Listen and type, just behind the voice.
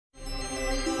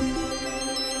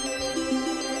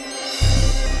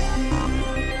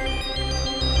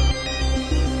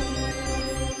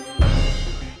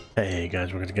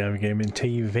guys, welcome to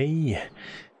Guyvergamingtv.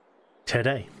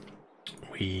 Today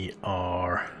we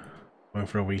are going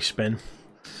for a wee spin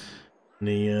in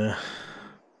the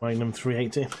Magnum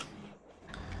 380.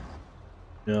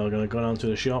 We're going to go down to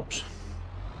the shops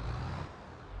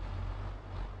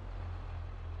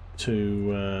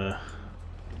to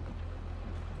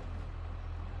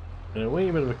get a wee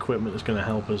bit of equipment that's going to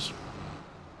help us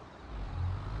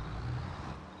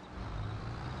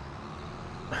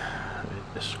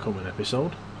this coming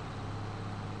episode,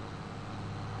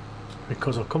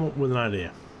 because I've come up with an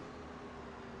idea.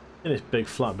 In this big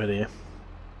flat bit here,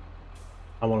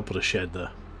 I want to put a shed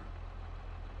there,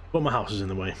 but my house is in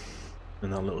the way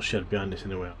and that little shed behind it's in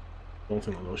the way. I don't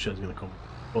think that little shed's going to come,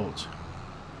 but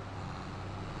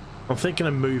I'm thinking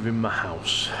of moving my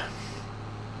house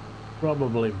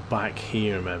probably back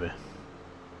here. Maybe I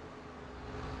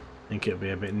think it'd be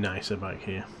a bit nicer back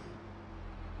here.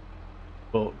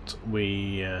 But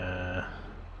we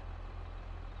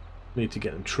need to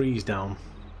get them trees down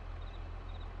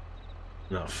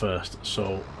first, so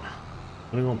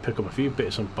I'm going to go and pick up a few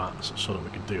bits and bats so that we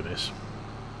can do this.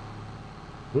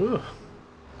 Ooh,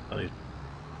 that is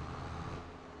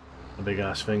the big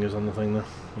ass fingers on the thing there.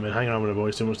 I've been hanging around with the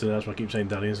boys too much today, that's why I keep saying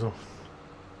daddy and stuff.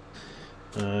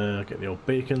 Get the old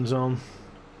beacons on.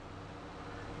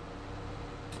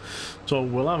 So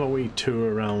we'll have a wee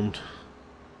tour around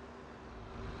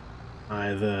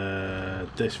either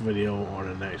this video or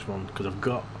the next one, because I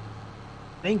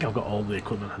think I've got all the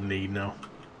equipment I need now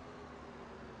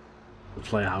to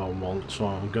play how I want. So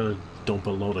I'm gonna dump a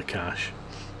load of cash,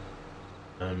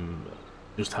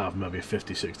 just have maybe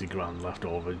 50-60 grand left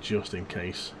over just in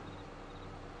case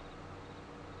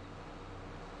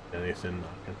anything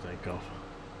I can think of.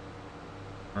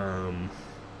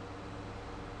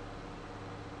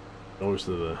 Those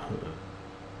are the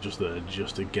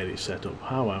just to get it set up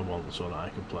how I want so that I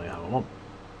can play how I want.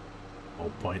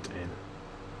 Whole point in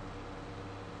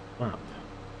map.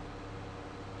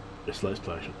 This let's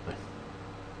play, I should say.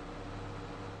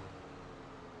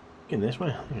 In this way,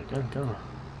 I think I can, can't I?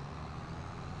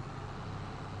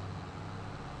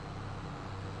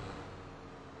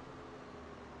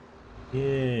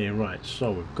 Yeah, right,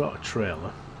 so we've got a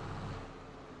trailer.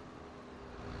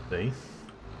 See?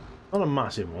 Not a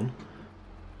massive one,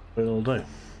 but it'll do.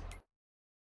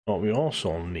 What we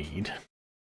also need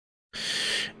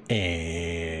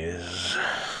is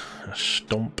a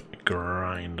stump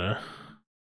grinder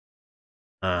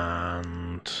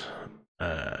and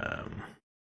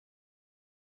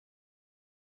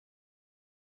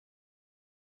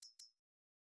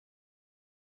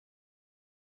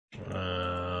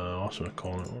what's what I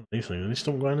call it? What are these things? Are these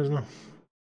stump grinders now?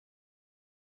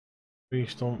 3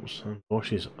 stumps and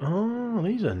bushes. Oh,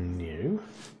 these are new.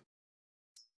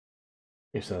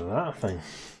 Is that thing?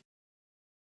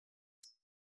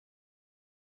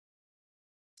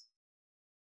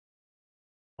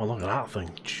 Oh, look at that thing.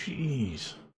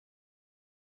 Jeez.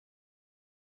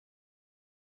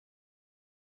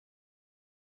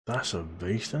 That's a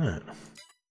beast, isn't it?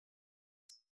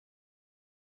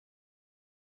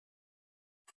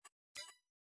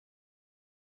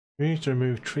 We need to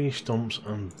remove tree stumps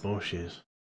and bushes.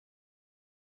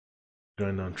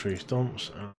 Going down tree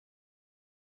stumps and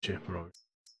chipper out.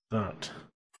 That.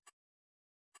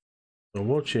 So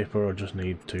wood chipper I just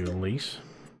need to lease.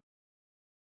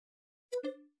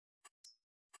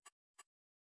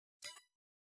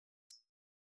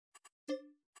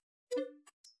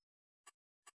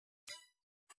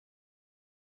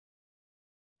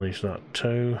 Lease that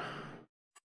too.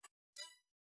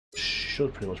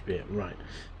 Should pretty much be it, right.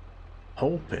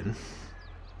 Hoping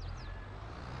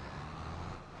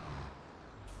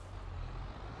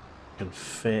can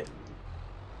fit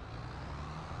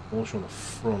also on the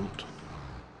front.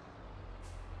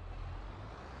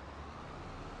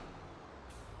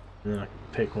 And then I can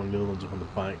pick one of the other ones up on the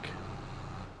back.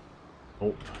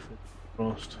 Oh,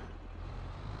 crossed.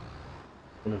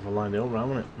 Wonder if I lined it up right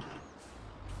on it.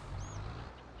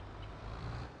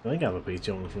 I think I have a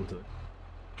BT on the front of it.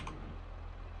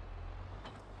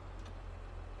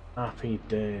 Happy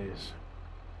days.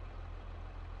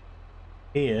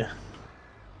 Here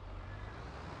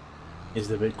is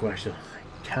the big question.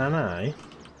 Can I,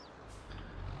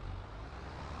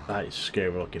 that is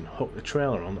scary looking, hook the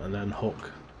trailer on and then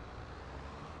hook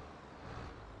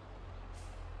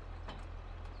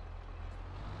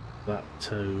that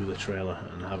to the trailer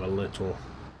and have a little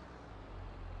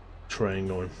train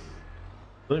going?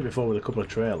 I think before with a couple of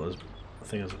trailers, I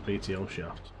think it's a PTO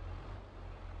shaft.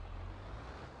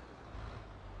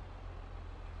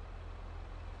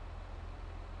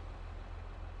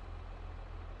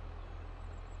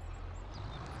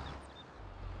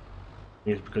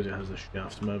 think it's because it has the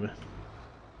shaft, maybe.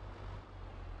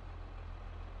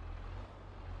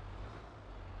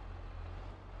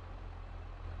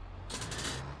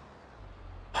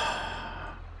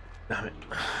 Damn it.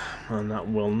 And that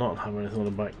will not have anything on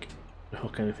the back to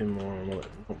hook anything more on, will it?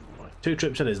 Oh, right. 2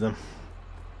 trips it is then.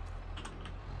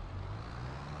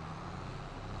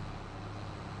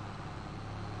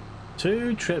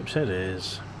 Two trips it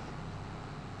is.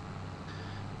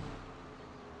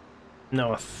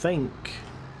 Now I think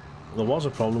there was a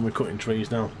problem with cutting trees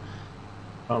down.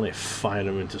 Apparently fire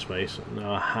them into space.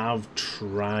 Now I have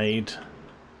tried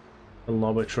to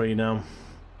lob a tree down.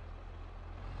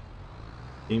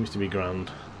 Seems to be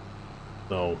grand.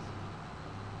 So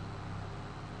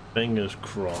fingers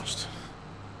crossed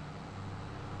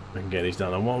I can get these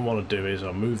done. And what I want to do is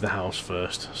I'll move the house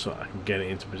first so I can get it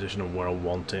into position of where I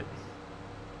want it.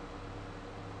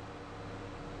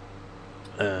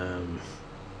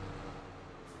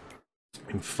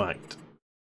 In fact,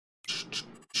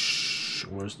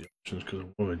 where's the options? Because I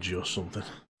want to adjust something.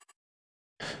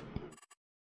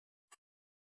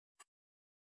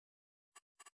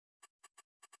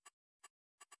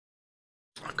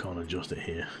 I can't adjust it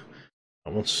here.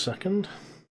 1 second.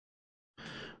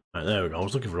 Right, there we go. I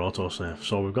was looking for autosave.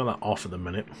 So we've got that off at the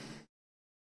minute.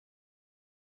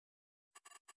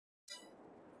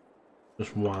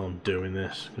 Just while I'm doing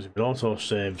this, because if it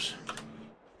autosaves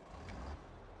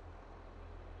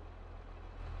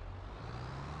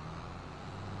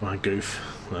my goof,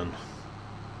 then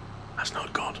that's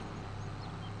not good.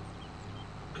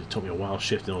 Because it took me a while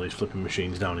shifting all these flipping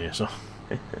machines down here, so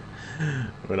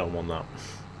we don't want that.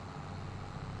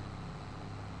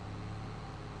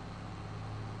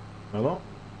 Hello?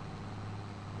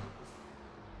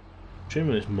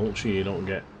 Trimming this mulchy you don't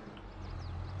get.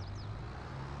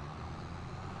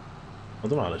 I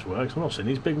don't know how this works. I've not seen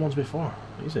these big ones before.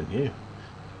 These are new.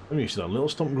 I'm used to that little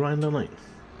stump grinder, like.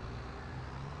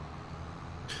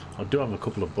 I do have a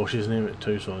couple of bushes near it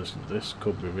too, so this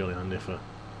could be really handy for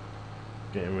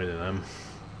getting rid of them.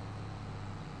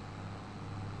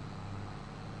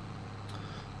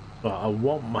 But I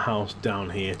want my house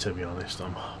down here, to be honest.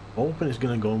 I'm hoping it's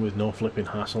going to go in with no flipping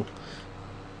hassle.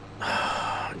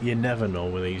 You never know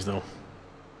with these though.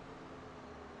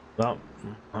 That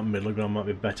middle ground might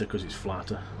be better because it's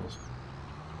flatter.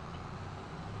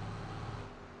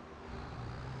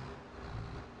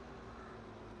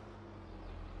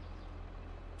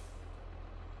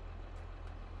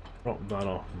 Drop that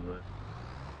off there.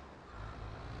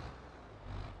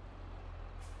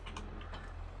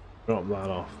 Drop that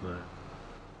off there.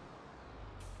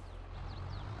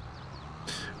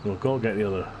 We'll go get the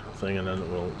other thing and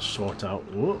then we'll sort out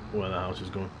where the house is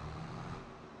going.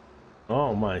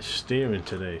 Oh, my steering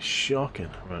today is shocking.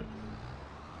 Right.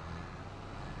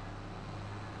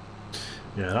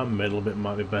 Yeah, that middle bit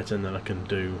might be better, and then I can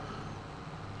do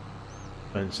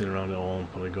fencing around it all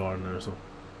and put a garden there or something.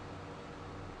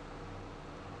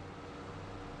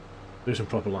 Do some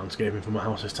proper landscaping for my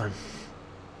house this time.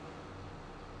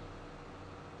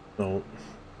 So,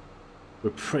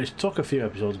 it took a few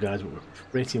episodes, guys, but we're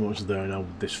pretty much there now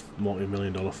with this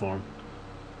multi-million-dollar farm.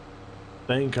 I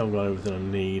think I've got everything I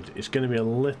need. It's going to be a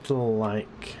little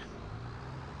like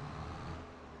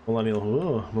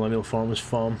Millennial Farmer's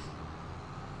Farm.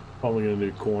 Probably going to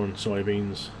do corn,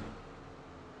 soybeans.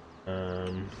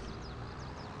 Oh,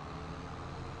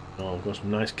 I've got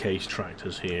some nice case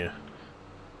tractors here.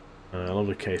 I love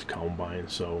the case combine,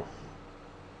 so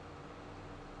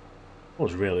it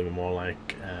was really more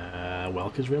like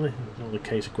Welkers, really. All the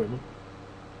case equipment.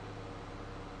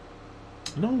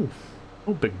 No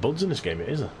big buds in this game, it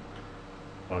is. I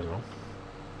don't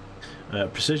know.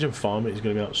 Precision Farming is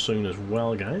going to be out soon as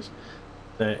well, guys.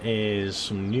 There is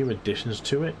some new additions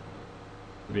to it.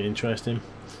 It'll be interesting.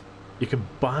 You can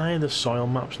buy the soil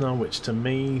maps now, which to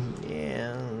me,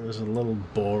 yeah, is a little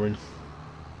boring.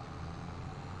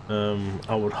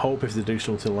 I would hope if they do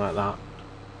something like that,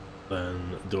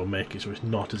 then they'll make it so it's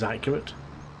not as accurate.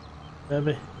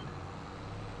 Maybe.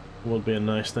 Would be a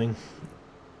nice thing.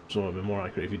 So it'll be more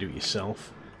accurate if you do it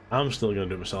yourself. I'm still going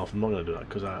to do it myself. I'm not going to do that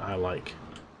because I like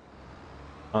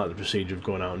the procedure of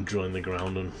going out and drilling the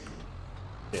ground and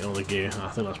getting all the gear. I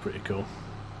think that's pretty cool.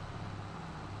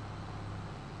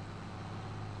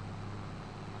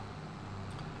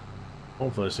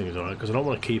 Hopefully this thing is alright, because I don't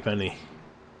want to keep any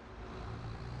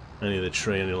of the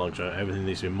tree, any logs out. Everything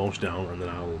needs to be mulched down, and then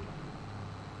I'll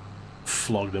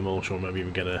flog the mulch, or maybe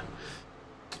even get a...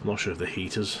 I'm not sure if the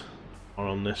heaters are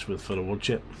on this for the wood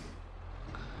chip.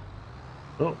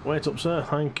 Oh, wait up, sir.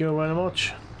 Thank you very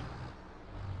much.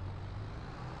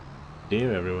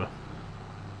 Deer everywhere.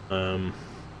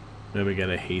 Maybe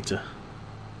get a heater.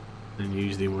 and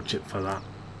use the wood chip for that.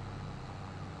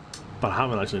 But I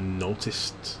haven't actually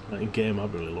noticed that in game. I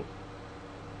haven't really looked.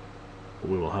 But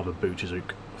we will have a butcher's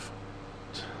hook.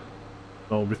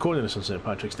 So recording this on St.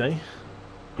 Patrick's Day.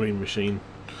 Green machine,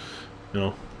 you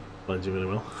know, blends you really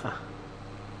well.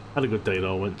 Had a good day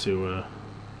though. Went to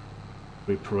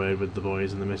we parade with the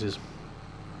boys and the missus.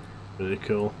 Really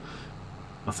cool.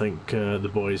 I think the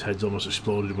boys' heads almost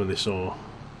exploded when they saw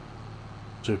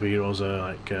superheroes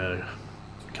like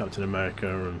Captain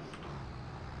America and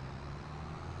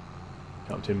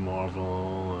Captain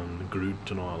Marvel and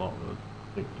Groot and all that lot.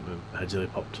 I think the heads really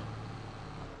popped.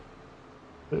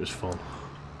 It was fun.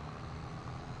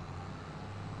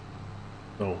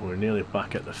 So we're nearly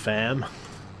back at the farm.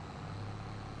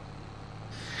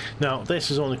 Now this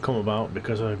has only come about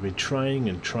because I've been trying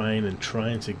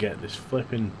to get this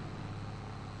flipping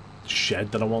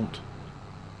shed that I want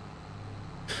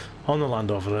on the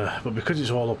land over there, but because it's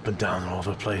all up and down all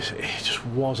over the place, it just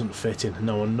wasn't fitting.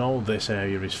 Now I know this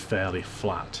area is fairly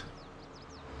flat.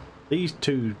 These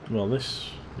two, well these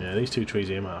two trees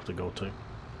here might have to go to.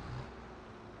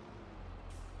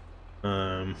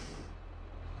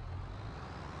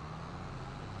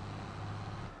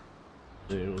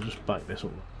 We'll just back this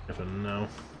up for now.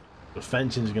 The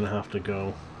fencing's going to have to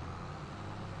go.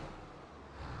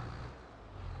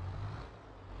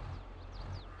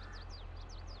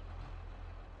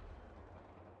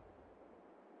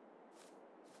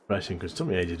 Pressing because it took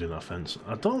me ages doing that fence.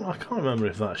 I can't remember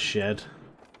if that shed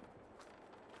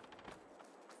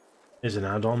is an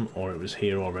add-on or it was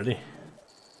here already.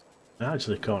 I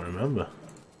actually can't remember.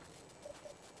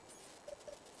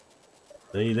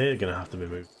 They're going to have to be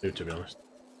moved too, to be honest.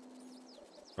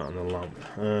 Not on the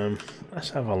lamp.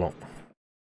 Let's have a look.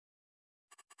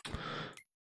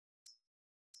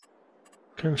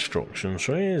 Construction.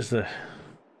 So here's the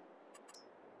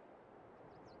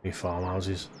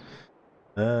farmhouses.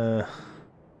 I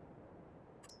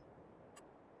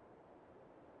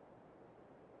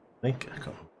think I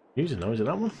can't use it now. Is it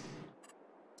that one?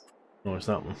 No, it's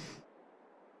that one.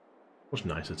 Much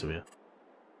nicer to be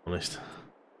honest.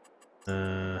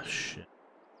 Shit.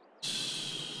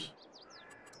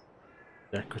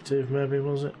 Decorative, maybe,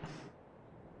 was it?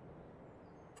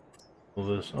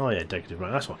 Others. Oh yeah, decorative.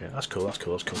 Right, that's okay. That's cool. That's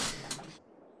cool. That's cool.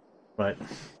 Right.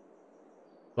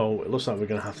 So it looks like we're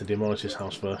gonna have to demolish this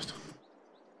house first.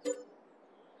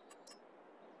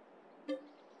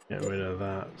 Get rid of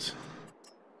that.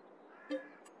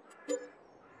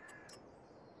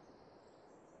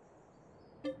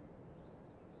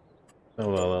 Oh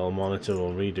well, little monitor.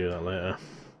 We'll redo that later.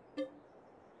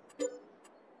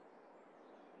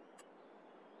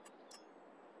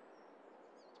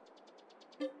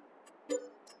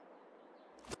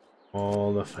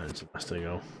 All the fence has to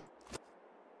go.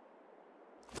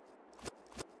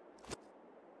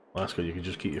 Well, that's good. You can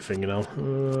just keep your finger down.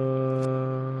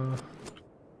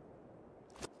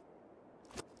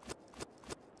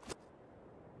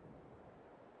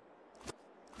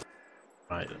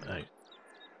 Right.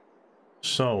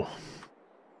 So,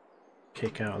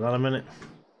 kick out of that a minute.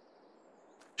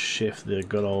 Shift the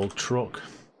good old truck.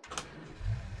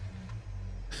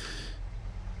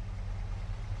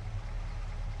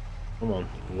 Come on,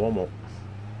 warm up.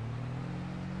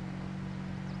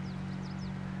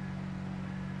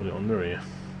 Put it under here.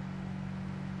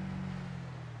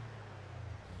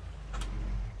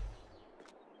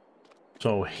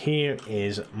 So here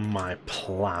is my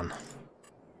plan.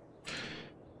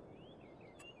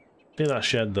 See that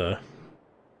shed there?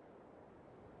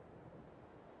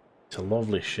 It's a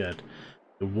lovely shed.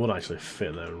 It would actually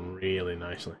fit there really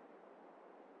nicely,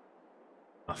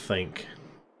 I think.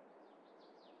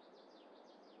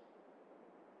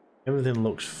 Everything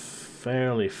looks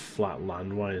fairly flat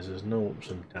land-wise. There's no ups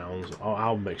and downs.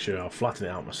 I'll make sure I'll flatten it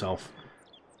out myself.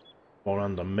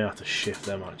 Beforehand, I may have to shift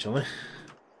them actually.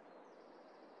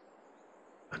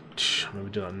 Maybe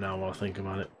do that now while I think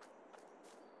about it.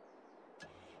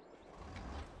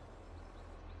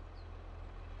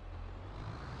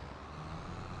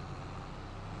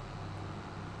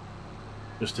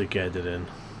 Just to get it in.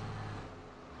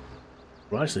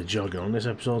 We're actually jogging on this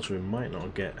episode, so we might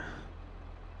not get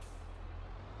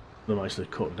them actually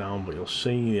cut down, but you'll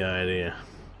see the idea.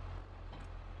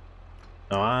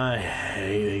 Now I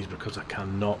hate these because I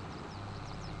cannot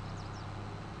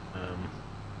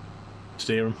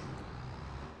steer them.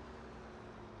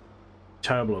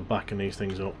 Terrible at backing these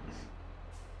things up.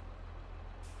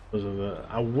 Because of the,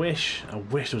 I wish there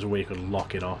was a way you could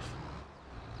lock it off.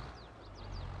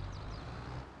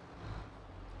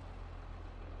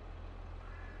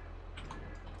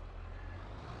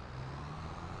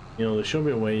 You know, there should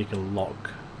be a way you can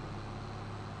lock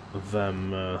of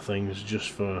them things just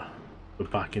for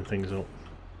backing things up.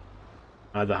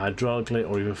 Either hydraulically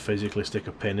or even physically stick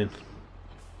a pin in.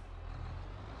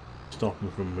 Stop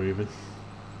them from moving.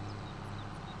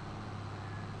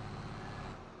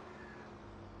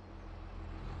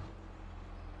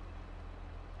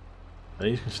 And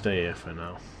these can stay here for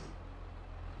now.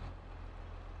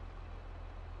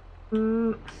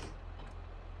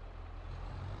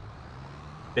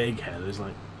 Big head is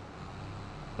like...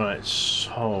 Right,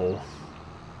 so...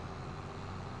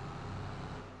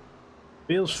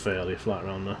 Feels fairly flat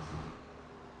around there.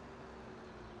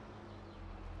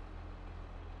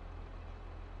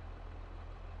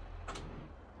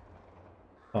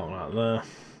 Not like there.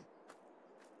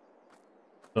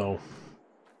 So...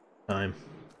 Time.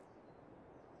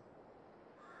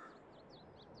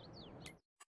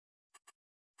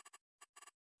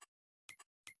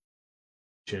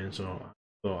 Chainsaw.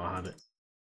 I thought I had it.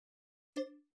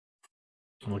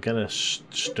 We'll get a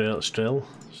Strail.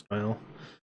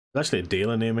 There's actually a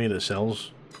dealer near me that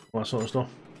sells all that sort of stuff.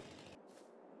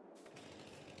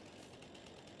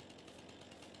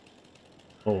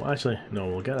 Oh, actually, no,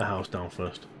 we'll get the house down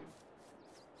first.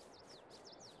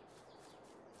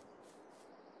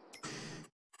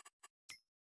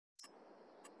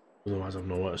 Otherwise I've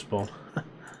nowhere to spawn.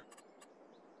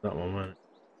 That one, right?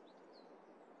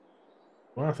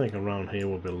 Well, I think around here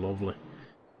would be lovely.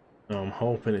 Now I'm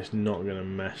hoping it's not going to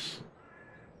mess.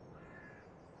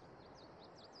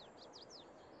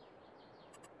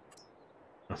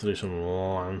 I have to do some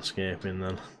landscaping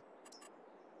then.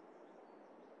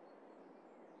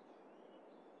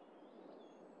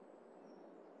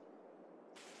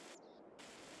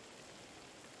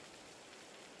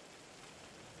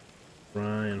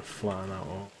 Try and flatten out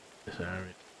all this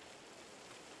area.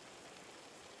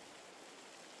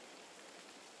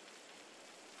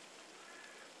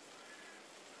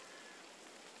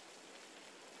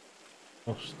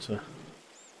 Just to...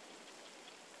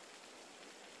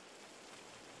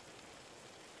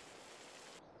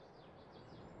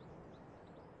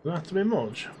 Doesn't have to be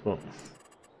much, but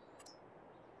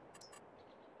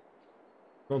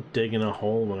not digging a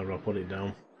hole whenever I put it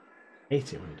down.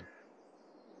 Hate it when you do.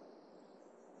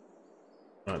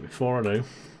 Right, before I do,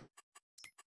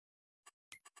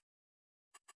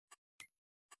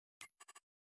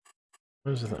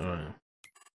 where's the thing? Right, I'm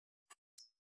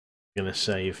gonna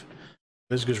save. If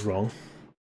this goes wrong,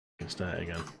 I can start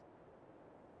again.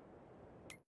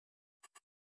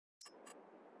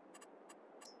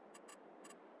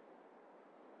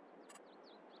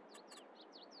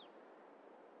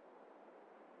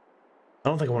 I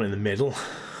don't think I want it in the middle.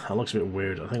 That looks a bit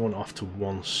weird. I think I want it off to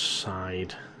one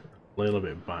side, a little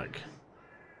bit back.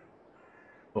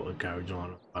 Put the garage on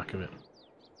the back of it.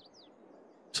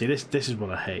 See, this is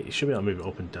what I hate. You should be able to move it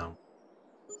up and down.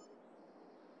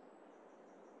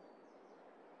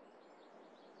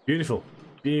 Beautiful,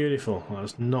 beautiful.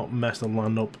 That's not messed the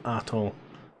land up at all.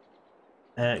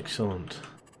 Excellent.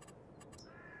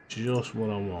 Just what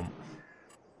I want.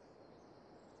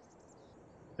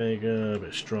 Bigger, a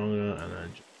bit stronger, and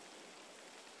then.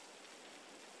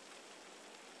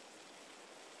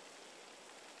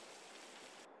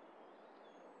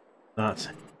 That's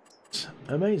it.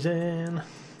 Amazing.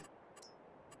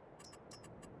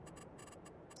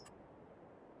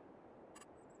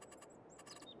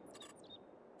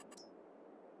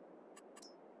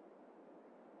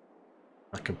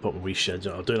 I can put my wee sheds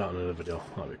out. I'll do that in another video.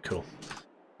 That'd be cool.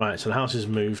 Right, so the house is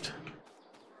moved.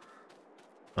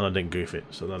 And I didn't goof it,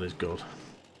 so that is good.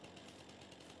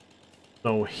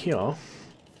 So here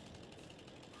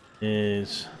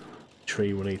is a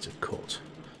tree we need to cut.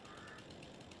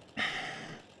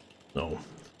 So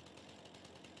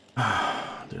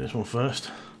do this one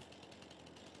first.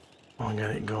 I'll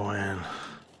get it going.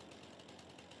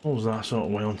 Pulls that sort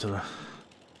of way onto the.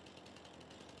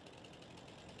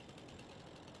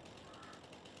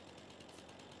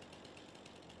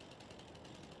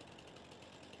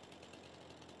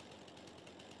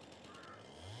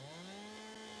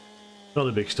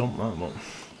 Really big stump that, but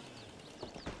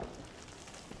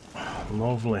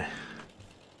lovely.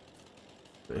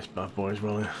 This bad boy is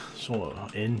really sort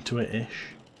of into it-ish.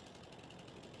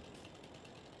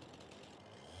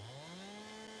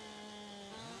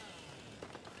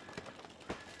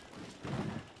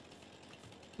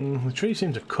 The tree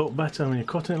seems to cut better when you're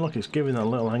cutting it. Look, it's giving that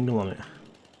little angle on it.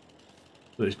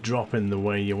 So it's dropping the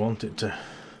way you want it to.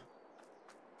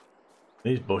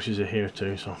 These bushes are here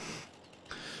too, so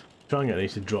try and get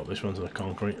these to drop this one to the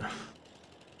concrete.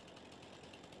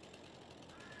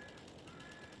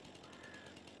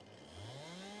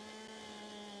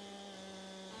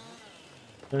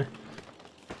 Okay.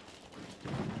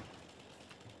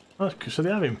 So they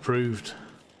have improved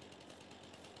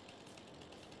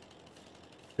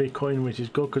Bitcoin, which is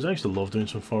good, because I used to love doing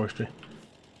some forestry.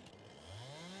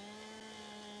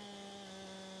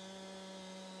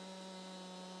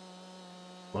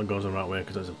 That goes the right way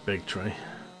because that's a big tree.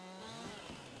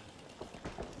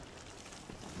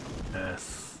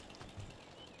 Yes.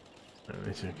 I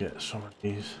need to get some of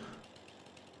these.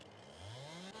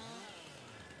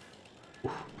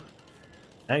 Oof.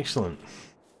 Excellent.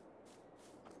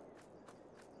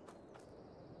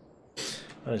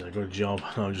 That is a good job.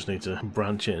 Now I just need to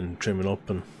branch it and trim it up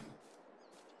and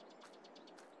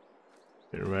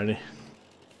get it ready.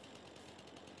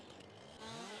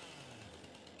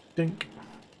 Dink.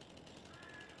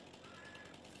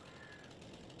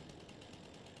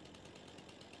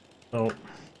 So,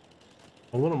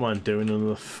 I wouldn't mind doing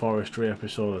another forestry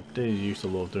episode. I did used to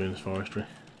love doing this forestry.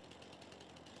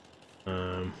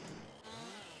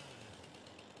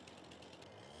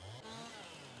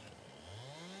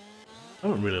 I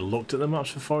haven't really looked at the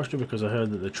maps for forestry because I heard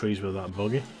that the trees were that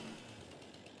buggy.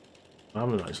 I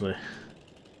haven't actually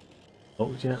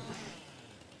looked yet.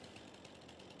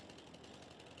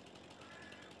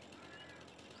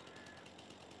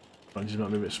 Branches might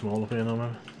be a bit small up here now,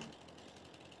 maybe.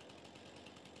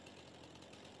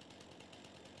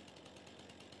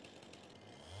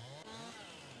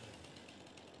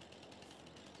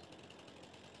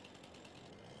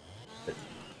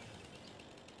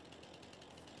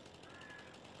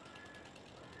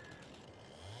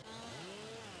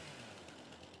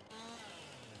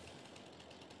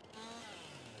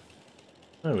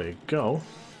 There we go.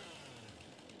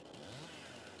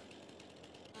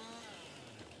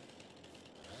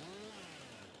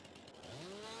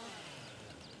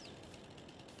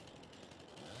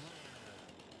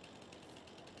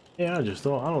 Yeah, I just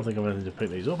thought, I don't think I'm ready to pick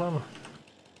these up, am I?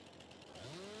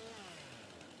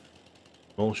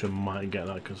 Mulcher might get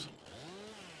that because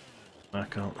I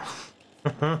can't.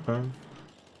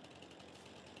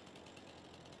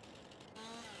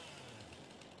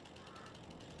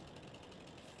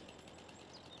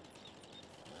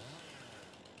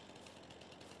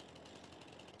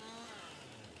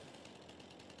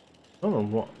 I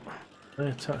don't know what they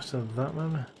attached to that,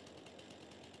 maybe.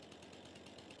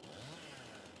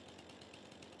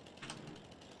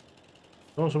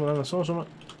 Saw something, I saw something.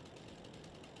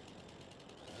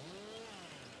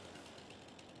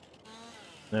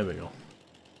 There we go.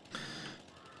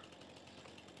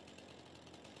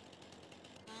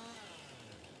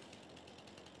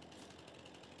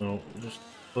 So just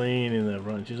cleaning the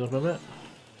branches up a bit.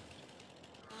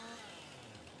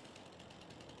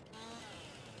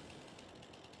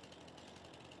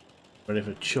 Ready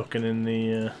for chucking in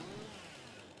the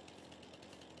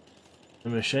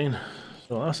machine.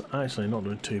 So that's actually not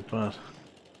doing too bad.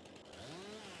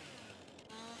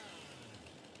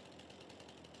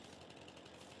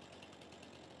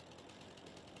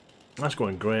 That's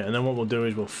going great, and then what we'll do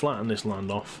is we'll flatten this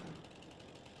land off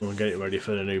and we'll get it ready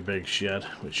for the new big shed,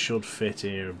 which should fit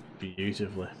here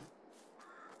beautifully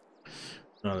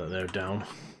now that they're down,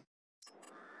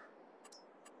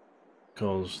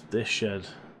 because this shed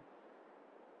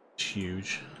is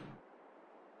huge,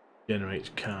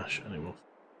 generates cash, and it will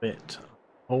fit.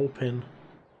 I'm hoping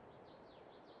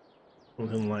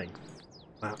something like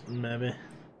that, maybe.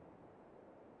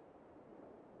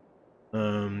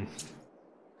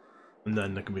 And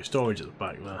then there can be storage at the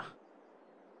back there.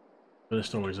 But the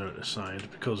storage there at the side,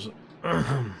 because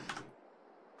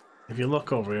if you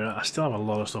look over here, I still have a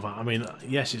lot of stuff out. I mean,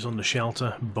 yes, it's under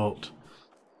shelter, but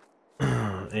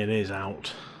it is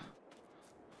out.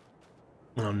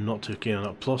 And I'm not too keen on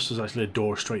that. Plus, there's actually a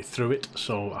door straight through it,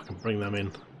 so I can bring them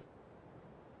in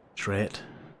straight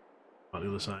on the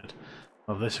other side.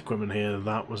 Of this equipment here,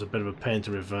 that was a bit of a pain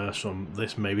to reverse from.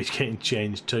 This maybe it's getting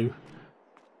changed too.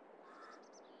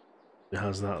 It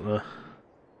has that there.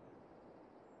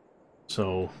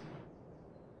 So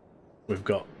we've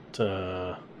got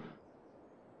the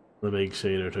big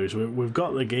cedar too. So we've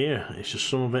got the gear. It's just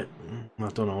some of it I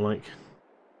don't know, like.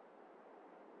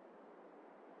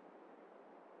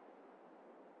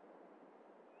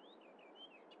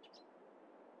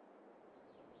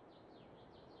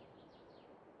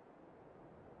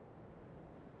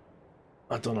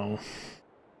 I don't know.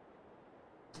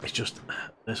 It's just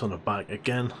this on the back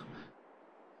again.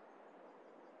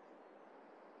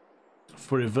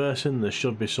 For reversing, there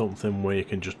should be something where you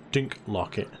can just dink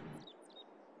lock it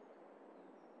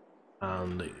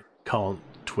and it can't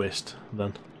twist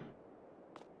then.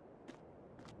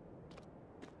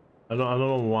 I don't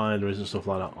know why there isn't stuff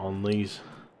like that on these,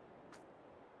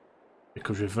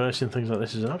 because reversing things like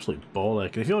this is an absolute ball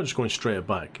ache. If you're just going straight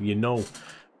back, you know,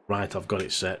 right, I've got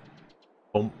it set,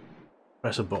 bump,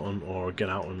 press a button, or get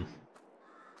out and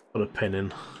put a pin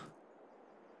in.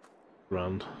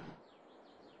 Grand.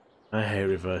 I hate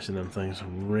reversing them things.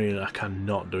 I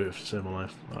cannot do it for the sake of my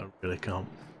life. I really can't.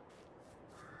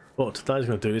 But that is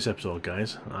going to do this episode,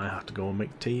 guys. I have to go and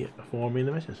make tea for me and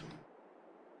the missus.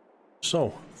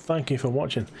 So, thank you for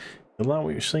watching. If you like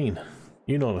what you've seen,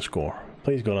 you know the score.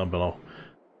 Please go down below.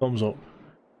 Thumbs up.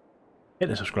 Hit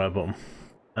the subscribe button.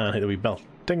 And hit the wee bell.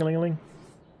 Ding-a-ling-a-ling.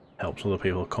 Helps other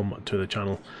people come to the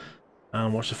channel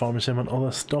and watch the farming sim and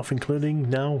other stuff, including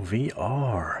now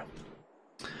VR.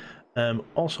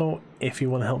 Also, if you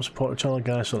want to help support the channel,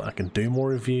 guys, so that I can do more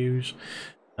reviews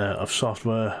of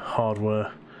software,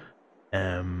 hardware,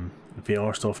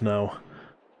 VR stuff now,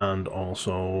 and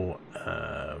also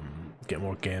get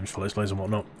more games for Let's Plays and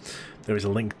whatnot, there is a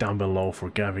link down below for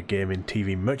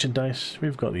Guyvergamingtv merchandise.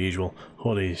 We've got the usual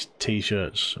hoodies,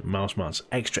 t-shirts, mouse mats,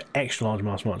 extra large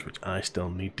mouse mats, which I still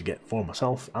need to get for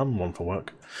myself and one for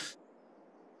work.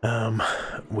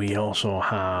 We also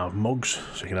have mugs,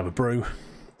 so you can have a brew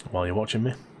while you're watching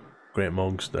me. Great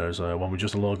mugs. There's one with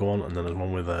just a logo on, and then there's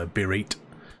one with a beer eat.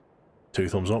 2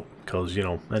 thumbs up, because, you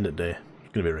know, end of the day,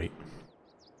 it's going to be right.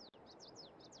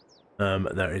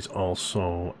 There is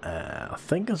also, I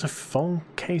think there's a phone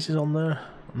cases on there.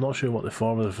 I'm not sure what they're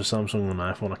for, whether for Samsung or an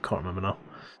iPhone, I can't remember now.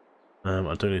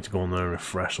 I do need to go on there and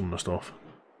refresh some of the stuff.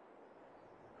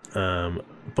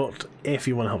 But if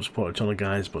you want to help support the channel,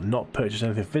 guys, but not purchase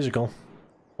anything physical,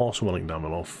 also a link down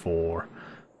below for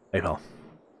PayPal.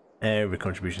 Every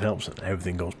contribution helps and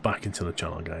everything goes back into the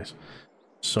channel, guys.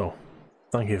 So,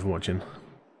 thank you for watching.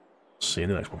 See you in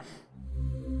the next one.